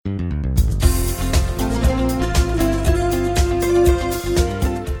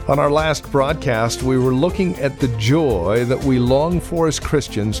On our last broadcast, we were looking at the joy that we long for as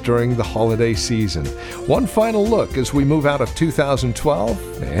Christians during the holiday season. One final look as we move out of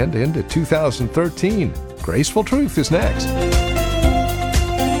 2012 and into 2013. Graceful Truth is next.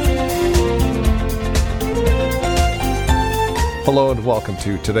 Hello and welcome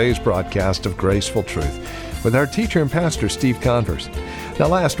to today's broadcast of Graceful Truth with our teacher and pastor, Steve Converse. Now,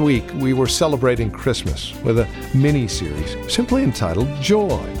 last week, we were celebrating Christmas with a mini-series simply entitled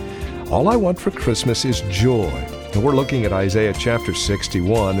Joy. All I want for Christmas is joy. And we're looking at Isaiah chapter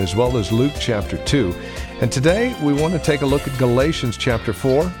 61 as well as Luke chapter 2. And today, we want to take a look at Galatians chapter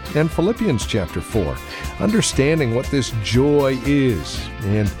 4 and Philippians chapter 4, understanding what this joy is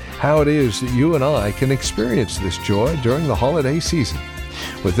and how it is that you and I can experience this joy during the holiday season.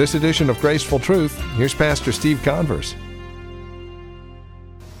 With this edition of Graceful Truth, here's Pastor Steve Converse.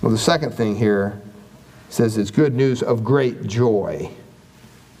 Well, the second thing here says it's good news of great joy.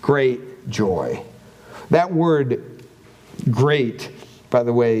 Great joy. That word great, by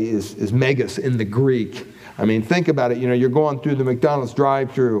the way, is megas in the Greek. I mean, think about it. You know, you're going through the McDonald's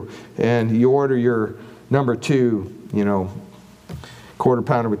drive-thru and you order your number 2, quarter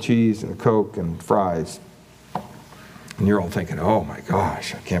pounder with cheese and a Coke and fries. And you're all thinking, oh my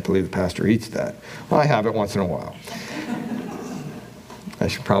gosh, I can't believe the pastor eats that. Well, I have it once in a while. I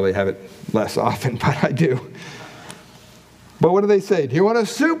should probably have it less often, but I do. But what do they say? Do you want to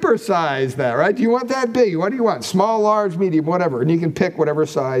supersize that, right? Do you want that big? What do you want? Small, large, medium, whatever. And you can pick whatever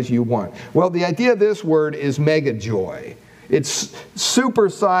size you want. Well, the idea of this word is mega joy. It's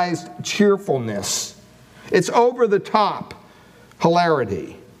supersized cheerfulness. It's over the top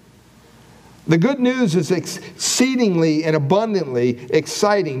hilarity. The good news is exceedingly and abundantly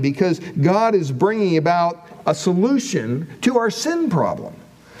exciting because God is bringing about a solution to our sin problem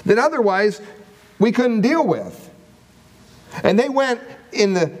that otherwise we couldn't deal with. And they went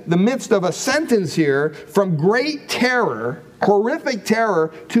in the midst of a sentence here from great terror, horrific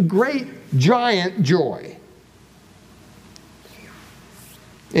terror, to great giant joy.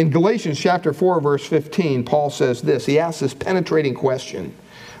 In Galatians chapter 4, verse 15, Paul says this. He asks this penetrating question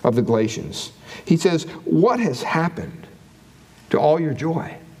of the Galatians. He says, what has happened to all your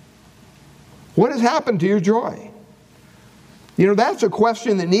joy? What has happened to your joy? You know, that's a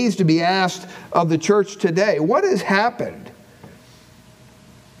question that needs to be asked of the church today. What has happened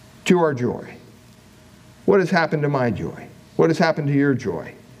to our joy? What has happened to my joy? What has happened to your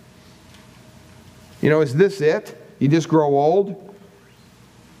joy? You know, is this it? You just grow old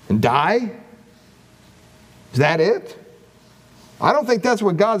and die? Is that it? I don't think that's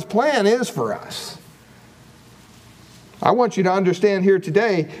what God's plan is for us. I want you to understand here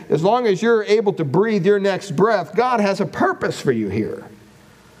today, as long as you're able to breathe your next breath, God has a purpose for you here.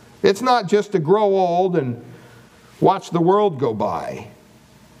 It's not just to grow old and watch the world go by.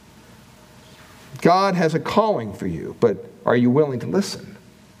 God has a calling for you, but are you willing to listen?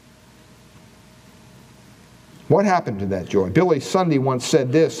 What happened to that joy? Billy Sunday once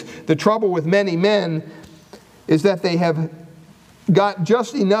said this: the trouble with many men is that they have got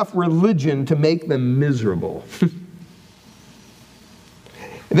just enough religion to make them miserable.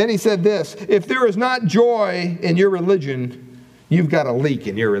 And then he said this: if there is not joy in your religion, you've got a leak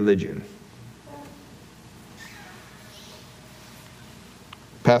in your religion.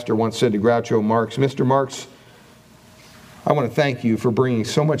 Pastor once said to Groucho Marx, Mr. Marx, I want to thank you for bringing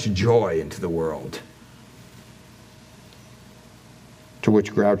so much joy into the world. To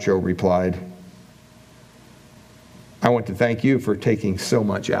which Groucho replied, I want to thank you for taking so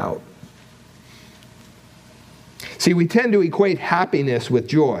much out. See, we tend to equate happiness with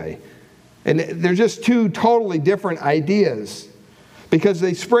joy. And they're just two totally different ideas because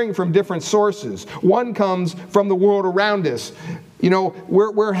they spring from different sources. One comes from the world around us. You know,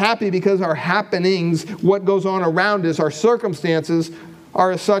 we're happy because our happenings, what goes on around us, our circumstances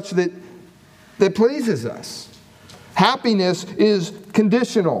are such that pleases us. Happiness is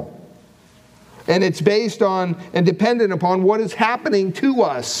conditional. And it's based on and dependent upon what is happening to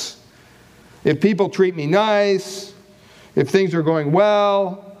us. If people treat me nice, if things are going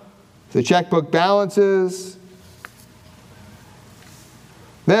well, if the checkbook balances,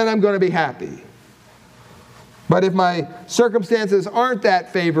 then I'm going to be happy. But if my circumstances aren't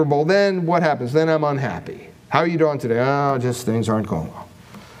that favorable, then what happens? Then I'm unhappy. How are you doing today? Oh, just things aren't going well.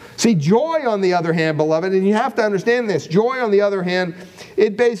 See, joy, on the other hand, beloved, and you have to understand this, joy, on the other hand,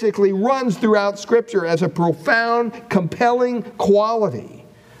 it basically runs throughout Scripture as a profound, compelling quality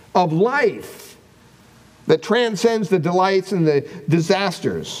of life that transcends the delights and the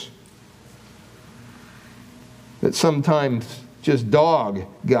disasters that sometimes just dog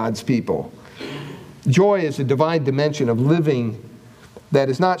God's people. Joy is a divine dimension of living that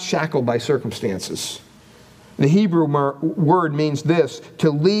is not shackled by circumstances. The Hebrew word means this: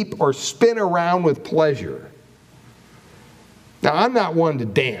 to leap or spin around with pleasure. Now, I'm not one to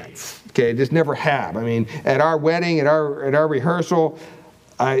dance, okay? I just never have. I mean, at our wedding, at our rehearsal,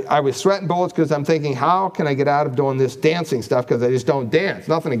 I was sweating bullets because I'm thinking, how can I get out of doing this dancing stuff? Because I just don't dance.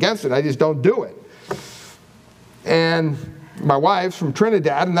 Nothing against it. I just don't do it. And my wife's from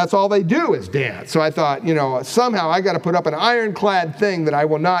Trinidad, and that's all they do is dance. So I thought, somehow I got to put up an ironclad thing that I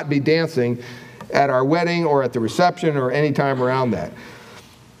will not be dancing at our wedding or at the reception or any time around that.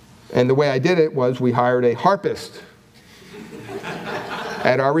 And the way I did it was we hired a harpist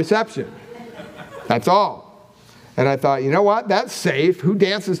at our reception. That's all. And I thought, you know what? That's safe. Who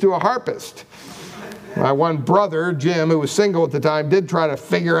dances to a harpist? My one brother, Jim, who was single at the time, did try to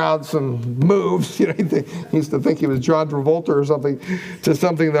figure out some moves. He used to think he was John Travolta or something to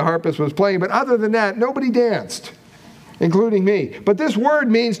something the harpist was playing. But other than that, nobody danced, including me. But this word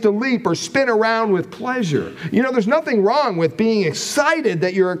means to leap or spin around with pleasure. There's nothing wrong with being excited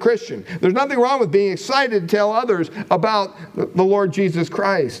that you're a Christian. There's nothing wrong with being excited to tell others about the Lord Jesus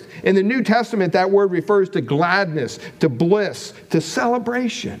Christ. In the New Testament, that word refers to gladness, to bliss, to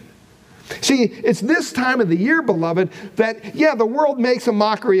celebration. See, it's this time of the year, beloved, that, the world makes a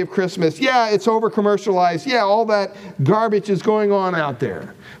mockery of Christmas. Yeah, it's over-commercialized. Yeah, all that garbage is going on out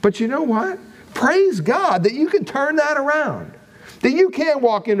there. But you know what? Praise God that you can turn that around. That you can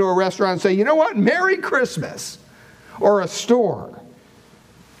walk into a restaurant and say, you know what? Merry Christmas. Or a store.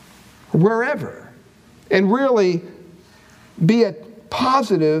 Wherever. And really be a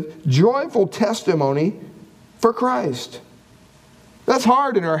positive, joyful testimony for Christ. That's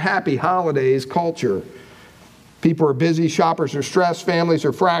hard in our happy holidays culture. People are busy, shoppers are stressed, families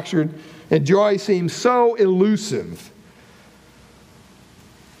are fractured, and joy seems so elusive.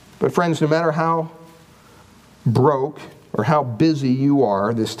 But friends, no matter how broke or how busy you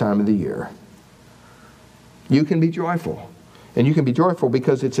are this time of the year, you can be joyful. And you can be joyful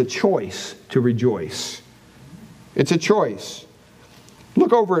because it's a choice to rejoice. It's a choice.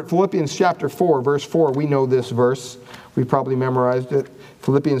 Look over at Philippians chapter 4, verse 4. We know this verse. We probably memorized it.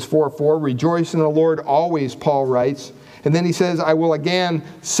 Philippians 4:4. Rejoice in the Lord always, Paul writes. And then he says, I will again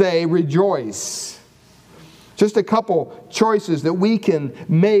say rejoice. Just a couple choices that we can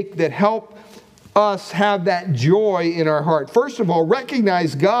make that help us have that joy in our heart. First of all,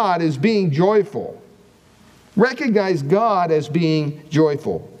 recognize God as being joyful. Recognize God as being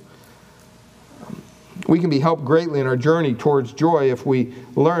joyful. We can be helped greatly in our journey towards joy if we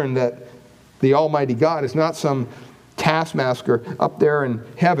learn that the Almighty God is not some taskmaster up there in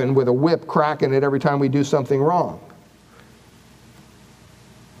heaven with a whip cracking it every time we do something wrong.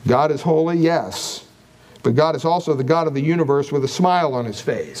 God is holy, yes. But God is also the God of the universe with a smile on his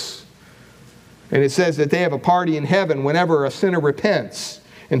face. And it says that they have a party in heaven whenever a sinner repents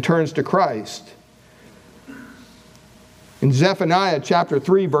and turns to Christ. In Zephaniah chapter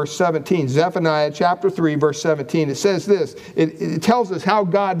 3, verse 17, Zephaniah chapter 3, verse 17, it says this. It tells us how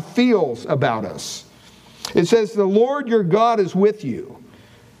God feels about us. It says, the Lord your God is with you.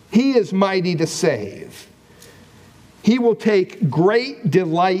 He is mighty to save. He will take great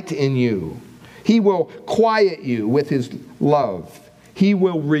delight in you. He will quiet you with his love. He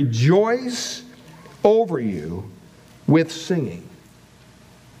will rejoice over you with singing.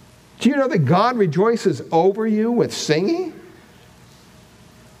 Do you know that God rejoices over you with singing?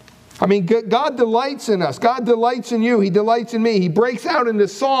 I mean, God delights in us. God delights in you. He delights in me. He breaks out into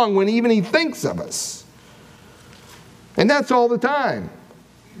song when even he thinks of us. And that's all the time.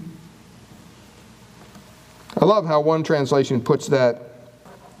 I love how one translation puts that.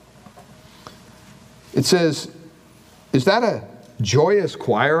 It says, is that a joyous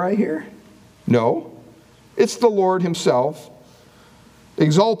choir I hear? No. It's the Lord himself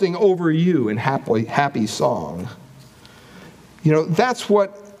exulting over you in happy song. That's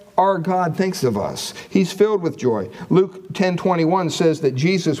what our God thinks of us. He's filled with joy. Luke 10:21 says that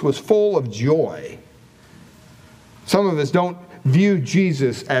Jesus was full of joy. Some of us don't view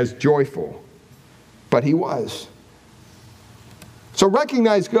Jesus as joyful, but he was. So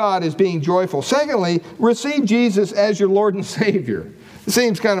recognize God as being joyful. Secondly, receive Jesus as your Lord and Savior. It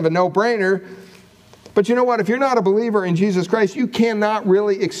seems kind of a no-brainer, but you know what? If you're not a believer in Jesus Christ, you cannot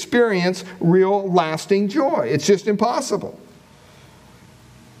really experience real lasting joy. It's just impossible.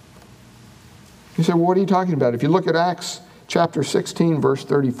 You say, well, what are you talking about? If you look at Acts chapter 16, verse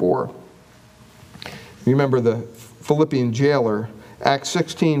 34, remember the Philippian jailer, Acts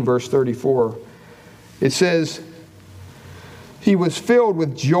 16, verse 34, it says, he was filled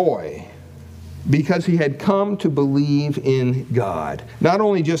with joy because he had come to believe in God. Not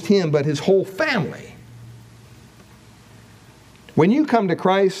only just him, but his whole family. When you come to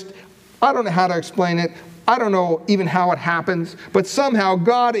Christ, I don't know how to explain it. I don't know even how it happens, but somehow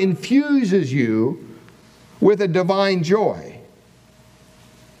God infuses you with a divine joy.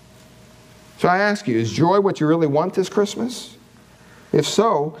 So I ask you, is joy what you really want this Christmas? If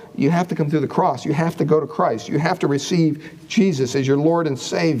so, you have to come through the cross. You have to go to Christ. You have to receive Jesus as your Lord and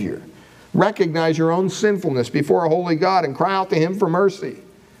Savior. Recognize your own sinfulness before a holy God and cry out to Him for mercy.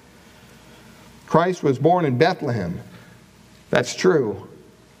 Christ was born in Bethlehem. That's true.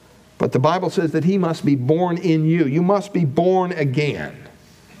 But the Bible says that He must be born in you. You must be born again.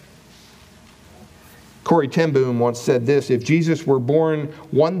 Corrie ten Boom once said this: if Jesus were born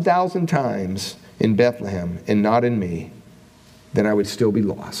 1,000 times in Bethlehem and not in me, then I would still be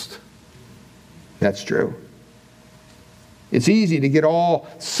lost. That's true. It's easy to get all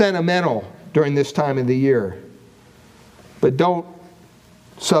sentimental during this time of the year. But don't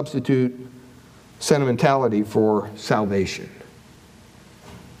substitute sentimentality for salvation.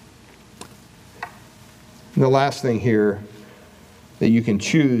 And the last thing here that you can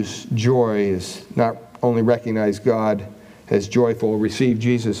choose joy is not only recognize God as joyful, receive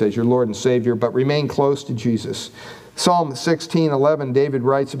Jesus as your Lord and Savior, but remain close to Jesus. Psalm 16:11, David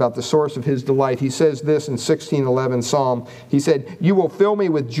writes about the source of his delight. He says this in 16:11 Psalm. He said, "You will fill me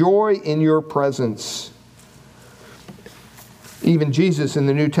with joy in your presence." Even Jesus in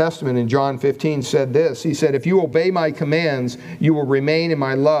the New Testament in John 15 said this. He said, "If you obey my commands, you will remain in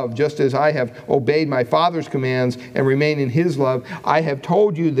my love, just as I have obeyed my Father's commands and remain in His love. I have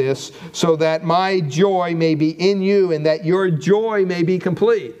told you this so that my joy may be in you and that your joy may be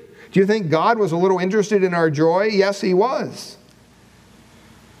complete." Do you think God was a little interested in our joy? Yes, He was.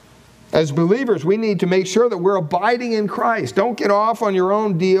 As believers, we need to make sure that we're abiding in Christ. Don't get off on your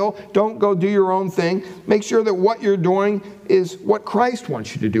own deal. Don't go do your own thing. Make sure that what you're doing is what Christ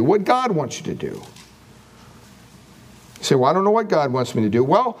wants you to do, what God wants you to do. You say, well, I don't know what God wants me to do.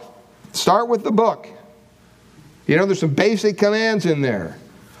 Well, start with the book. You know, there's some basic commands in there.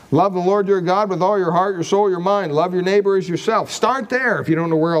 Love the Lord your God with all your heart, your soul, your mind. Love your neighbor as yourself. Start there if you don't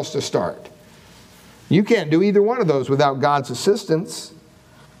know where else to start. You can't do either one of those without God's assistance.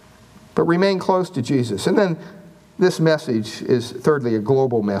 But remain close to Jesus. And then this message is, thirdly, a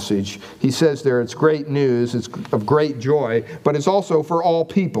global message. He says there it's great news, it's of great joy, but it's also for all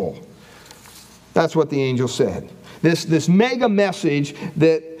people. That's what the angel said. This mega message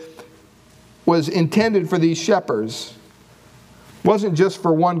that was intended for these shepherds wasn't just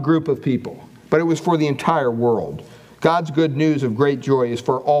for one group of people, but it was for the entire world. God's good news of great joy is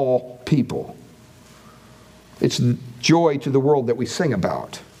for all people. It's joy to the world that we sing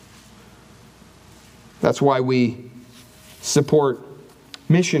about. That's why we support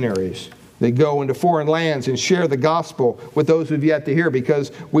missionaries that go into foreign lands and share the gospel with those who've yet to hear,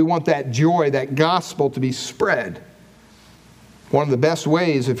 because we want that joy, that gospel to be spread. One of the best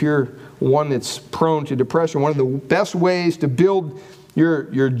ways, if you're one that's prone to depression, one of the best ways to build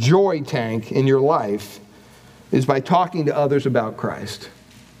your joy tank in your life is by talking to others about Christ.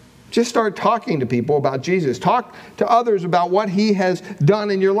 Just start talking to people about Jesus. Talk to others about what He has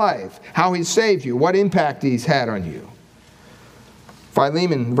done in your life, how He's saved you, what impact He's had on you.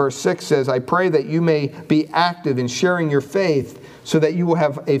 Philemon, verse 6 says, "I pray that you may be active in sharing your faith so that you will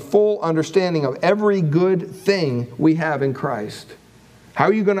have a full understanding of every good thing we have in Christ." How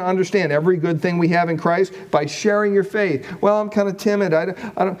are you going to understand every good thing we have in Christ? By sharing your faith. Well, I'm kind of timid. I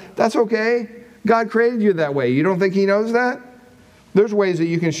don't. That's okay. God created you that way. You don't think He knows that? There's ways that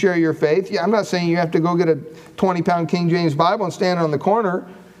you can share your faith. Yeah, I'm not saying you have to go get a 20-pound King James Bible and stand on the corner.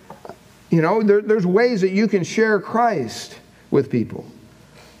 You know, there's ways that you can share Christ with people.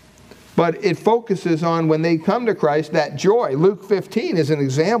 But it focuses on when they come to Christ, that joy. Luke 15 is an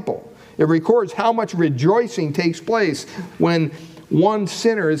example. It records how much rejoicing takes place when one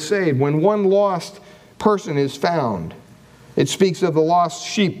sinner is saved, when one lost person is found. It speaks of the lost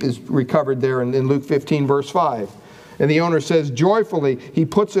sheep is recovered there in Luke 15, verse 5. And the owner says, joyfully, he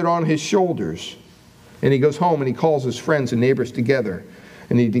puts it on his shoulders. And he goes home and he calls his friends and neighbors together.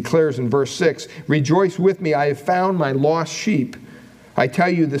 And he declares in verse 6, "Rejoice with me, I have found my lost sheep. I tell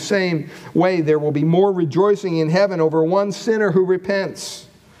you, the same way there will be more rejoicing in heaven over one sinner who repents."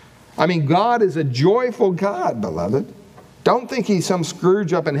 I mean, God is a joyful God, beloved. Don't think He's some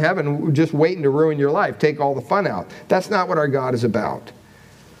Scrooge up in heaven just waiting to ruin your life, take all the fun out. That's not what our God is about.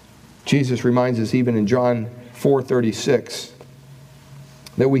 Jesus reminds us even in John 4:36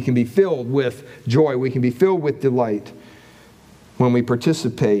 that we can be filled with joy, we can be filled with delight when we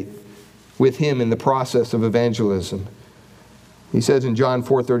participate with Him in the process of evangelism. He says in John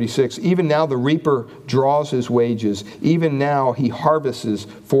 4:36, "Even now the reaper draws his wages, even now he harvests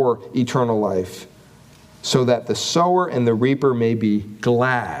for eternal life." so that the sower and the reaper may be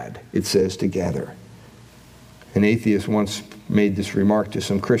glad, it says, together. An atheist once made this remark to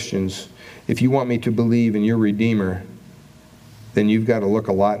some Christians: if you want me to believe in your Redeemer, then you've got to look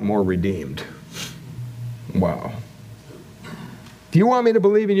a lot more redeemed. Wow. If you want me to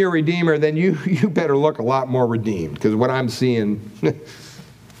believe in your Redeemer, then you better look a lot more redeemed, because what I'm seeing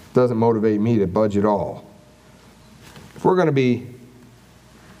doesn't motivate me to budge at all. If we're going to be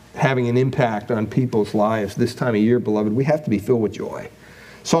having an impact on people's lives this time of year, beloved, we have to be filled with joy.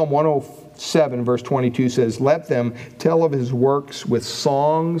 Psalm 107, verse 22 says, "Let them tell of his works with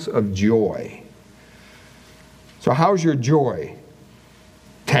songs of joy." So how's your joy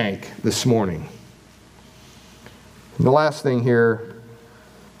tank this morning? And the last thing here,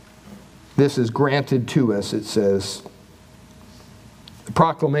 this is granted to us, it says. The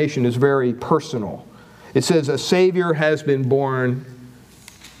proclamation is very personal. It says, a Savior has been born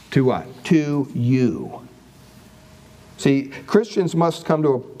to what? To you. See, Christians must come to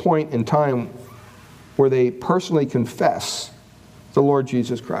a point in time where they personally confess the Lord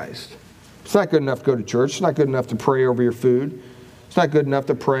Jesus Christ. It's not good enough to go to church. It's not good enough to pray over your food. It's not good enough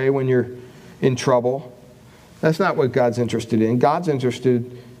to pray when you're in trouble. That's not what God's interested in. God's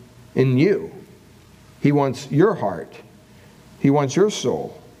interested in you. He wants your heart. He wants your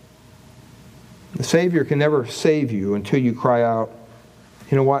soul. The Savior can never save you until you cry out,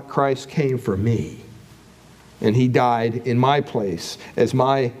 you know what? Christ came for me. And He died in my place as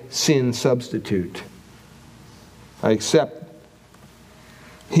my sin substitute. I accept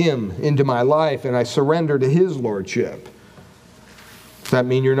Him into my life and I surrender to His lordship. Does that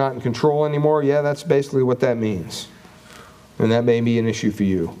mean you're not in control anymore? Yeah, that's basically what that means. And that may be an issue for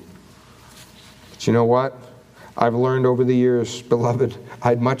you. But you know what? I've learned over the years, beloved,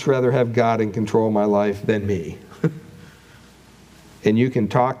 I'd much rather have God in control of my life than me. And you can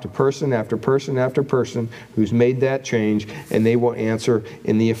talk to person after person after person who's made that change, and they will answer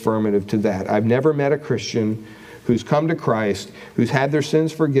in the affirmative to that. I've never met a Christian who's come to Christ, who's had their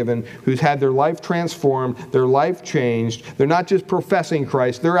sins forgiven, who's had their life transformed, their life changed. They're not just professing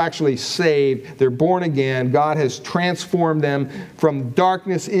Christ, they're actually saved. They're born again. God has transformed them from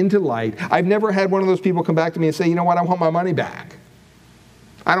darkness into light. I've never had one of those people come back to me and say, you know what, I want my money back.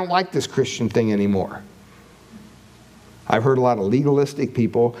 I don't like this Christian thing anymore. I've heard a lot of legalistic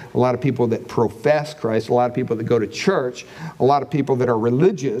people, a lot of people that profess Christ, a lot of people that go to church, a lot of people that are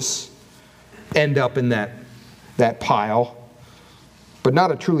religious end up in that pile, but not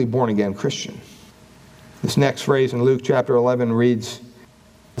a truly born-again Christian. This next phrase in Luke chapter 11 reads,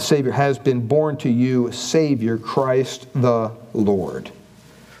 the Savior has been born to you, Savior, Christ the Lord.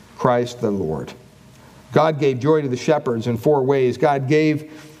 Christ the Lord. God gave joy to the shepherds in 4 ways. God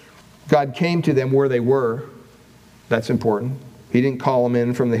came to them where they were. That's important. He didn't call them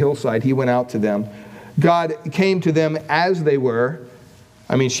in from the hillside. He went out to them. God came to them as they were.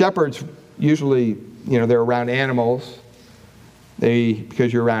 I mean, shepherds usually, they're around animals.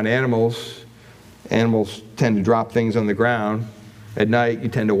 Because you're around animals tend to drop things on the ground. At night, you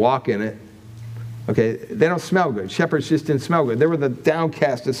tend to walk in it. Okay, they don't smell good. Shepherds just didn't smell good. They were the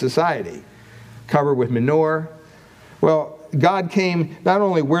downcast of society, covered with manure. Well, God came not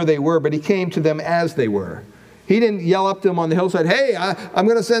only where they were, but He came to them as they were. He didn't yell up to them on the hillside, hey, I'm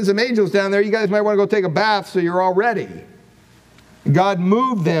going to send some angels down there. You guys might want to go take a bath so you're all ready. God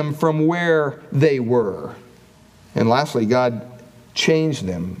moved them from where they were. And lastly, God changed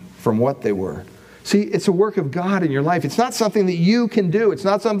them from what they were. See, it's a work of God in your life. It's not something that you can do. It's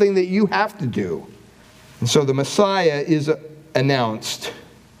not something that you have to do. And so the Messiah is announced.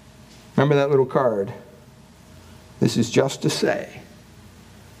 Remember that little card? This is just to say,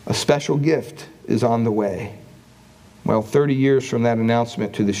 a special gift is on the way. Well, 30 years from that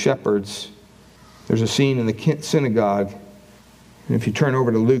announcement to the shepherds, there's a scene in the synagogue. And if you turn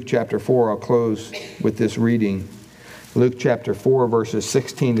over to Luke chapter 4, I'll close with this reading. Luke chapter 4, verses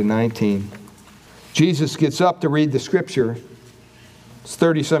 16 to 19. Jesus gets up to read the scripture. It's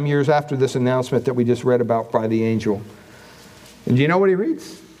 30-some years after this announcement that we just read about by the angel. And do you know what he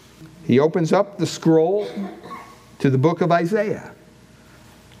reads? He opens up the scroll to the book of Isaiah,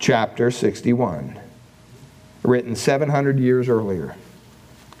 chapter 61, written 700 years earlier.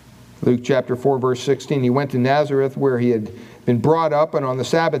 Luke chapter 4, verse 16, he went to Nazareth where he had been brought up, and on the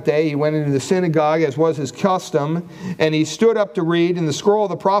Sabbath day he went into the synagogue as was his custom, and he stood up to read, and the scroll of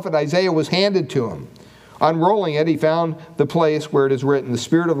the prophet Isaiah was handed to him. Unrolling it, he found the place where it is written, the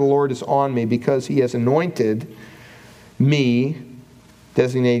Spirit of the Lord is on me because He has anointed me,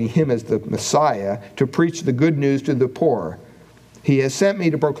 designating Him as the Messiah, to preach the good news to the poor. He has sent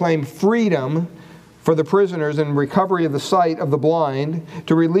me to proclaim freedom for the prisoners and recovery of the sight of the blind,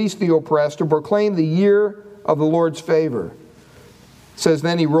 to release the oppressed, to proclaim the year of the Lord's favor. It says,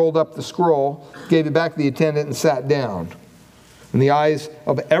 then he rolled up the scroll, gave it back to the attendant, and sat down. And the eyes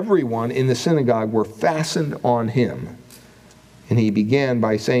of everyone in the synagogue were fastened on him. And he began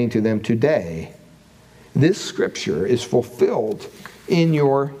by saying to them, today, this scripture is fulfilled in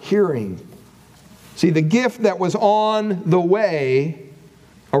your hearing. See, the gift that was on the way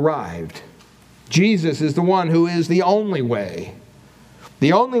arrived. Jesus is the one who is the only way.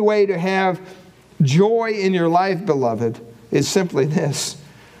 The only way to have joy in your life, beloved, is simply this: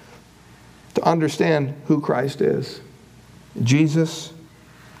 to understand who Christ is. Jesus,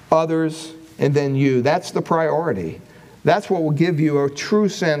 others, and then you. That's the priority. That's what will give you a true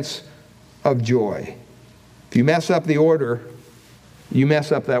sense of joy. If you mess up the order, you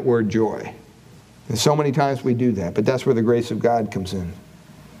mess up that word joy. And so many times we do that, but that's where the grace of God comes in.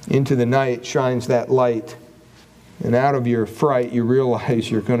 Into the night shines that light, and out of your fright you realize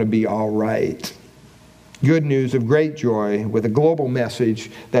you're going to be all right. Good news of great joy with a global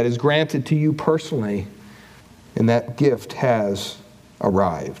message that is granted to you personally, and that gift has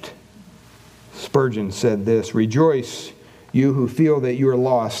arrived. Spurgeon said this, rejoice, you who feel that you are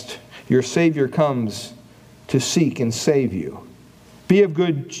lost. Your Savior comes to seek and save you. Be of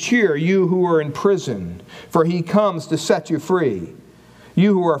good cheer, you who are in prison, for he comes to set you free.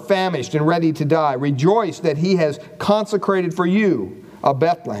 You who are famished and ready to die, rejoice that he has consecrated for you a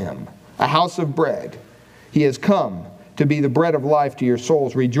Bethlehem, a house of bread. He has come to be the bread of life to your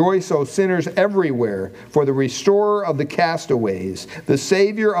souls. Rejoice, O sinners everywhere, for the restorer of the castaways, the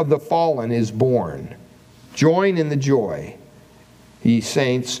Savior of the fallen is born. Join in the joy, ye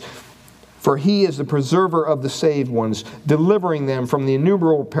saints, for he is the preserver of the saved ones, delivering them from the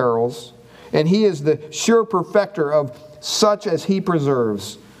innumerable perils, and he is the sure perfecter of such as he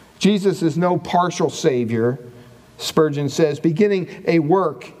preserves. Jesus is no partial Savior, Spurgeon says, beginning a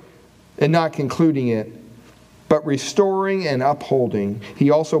work and not concluding it, but restoring and upholding.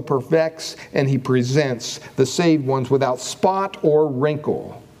 He also perfects and he presents the saved ones without spot or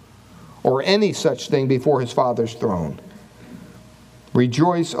wrinkle or any such thing before his Father's throne.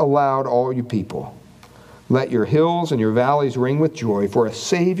 Rejoice aloud, all you people. Let your hills and your valleys ring with joy, for a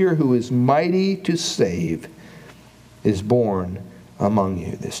Savior who is mighty to save is born among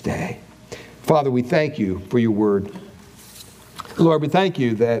you this day. Father, we thank you for your word. Lord, we thank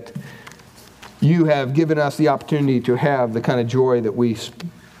you that you have given us the opportunity to have the kind of joy that we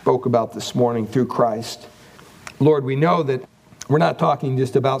spoke about this morning through Christ. Lord, we know that we're not talking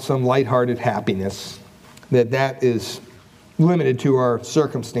just about some lighthearted happiness, that is limited to our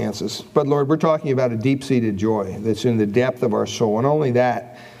circumstances. But Lord, we're talking about a deep-seated joy that's in the depth of our soul, and only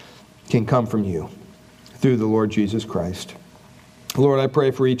that can come from you through the Lord Jesus Christ. Lord, I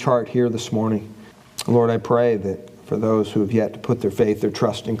pray for each heart here this morning. Lord, I pray that for those who have yet to put their faith, their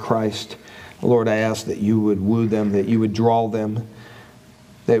trust in Christ, Lord, I ask that you would woo them, that you would draw them,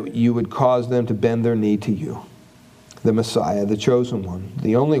 that you would cause them to bend their knee to you, the Messiah, the chosen one,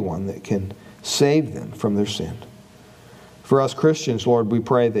 the only one that can save them from their sin. For us Christians, Lord, we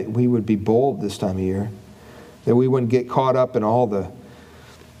pray that we would be bold this time of year, that we wouldn't get caught up in all the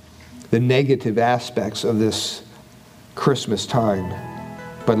negative aspects of this Christmas time,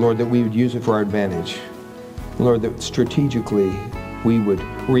 but Lord, that we would use it for our advantage. Lord, that strategically we would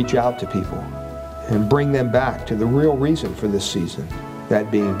reach out to people and bring them back to the real reason for this season,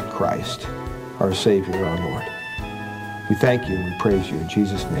 that being Christ, our Savior, our Lord. We thank you and we praise you in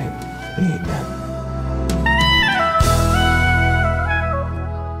Jesus' name. Amen.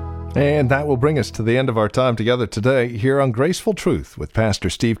 And that will bring us to the end of our time together today here on Graceful Truth with Pastor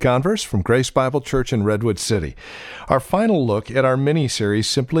Steve Converse from Grace Bible Church in Redwood City. Our final look at our mini-series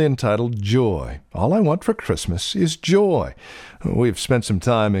simply entitled Joy. All I want for Christmas is joy. We've spent some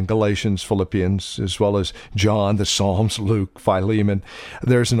time in Galatians, Philippians, as well as John, the Psalms, Luke, Philemon.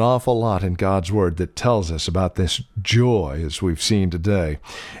 There's an awful lot in God's Word that tells us about this joy as we've seen today.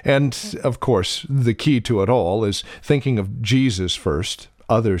 And, of course, the key to it all is thinking of Jesus first,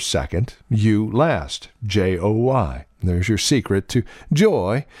 others second, you last. J-O-Y. There's your secret to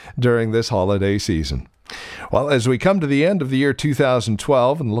joy during this holiday season. Well, as we come to the end of the year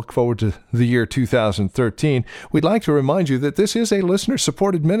 2012 and look forward to the year 2013, we'd like to remind you that this is a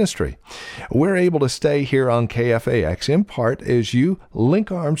listener-supported ministry. We're able to stay here on KFAX in part as you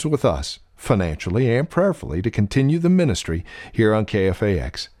link arms with us, financially and prayerfully, to continue the ministry here on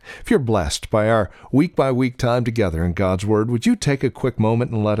KFAX. If you're blessed by our week-by-week time together in God's Word, would you take a quick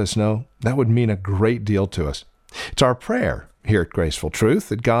moment and let us know? That would mean a great deal to us. It's our prayer here at Graceful Truth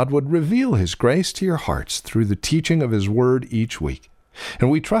that God would reveal His grace to your hearts through the teaching of His Word each week. And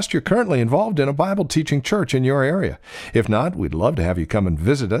we trust you're currently involved in a Bible teaching church in your area. If not, we'd love to have you come and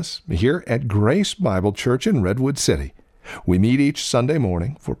visit us here at Grace Bible Church in Redwood City. We meet each Sunday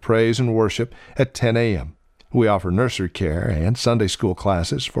morning for praise and worship at 10 a.m. We offer nursery care and Sunday school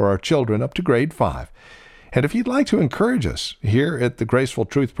classes for our children up to grade 5. And if you'd like to encourage us here at the Graceful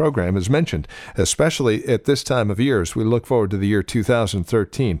Truth program, as mentioned, especially at this time of year as we look forward to the year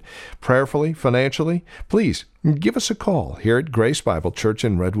 2013, prayerfully, financially, please give us a call here at Grace Bible Church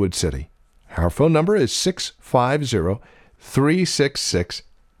in Redwood City. Our phone number is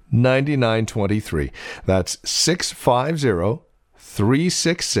 650-366-9923. That's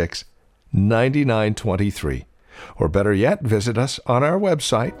 650-366-9923. Or better yet, visit us on our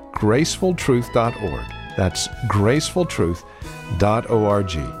website, gracefultruth.org. That's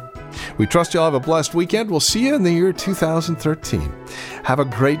gracefultruth.org. We trust you'll have a blessed weekend. We'll see you in the year 2013. Have a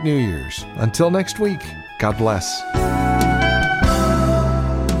great New Year's. Until next week, God bless.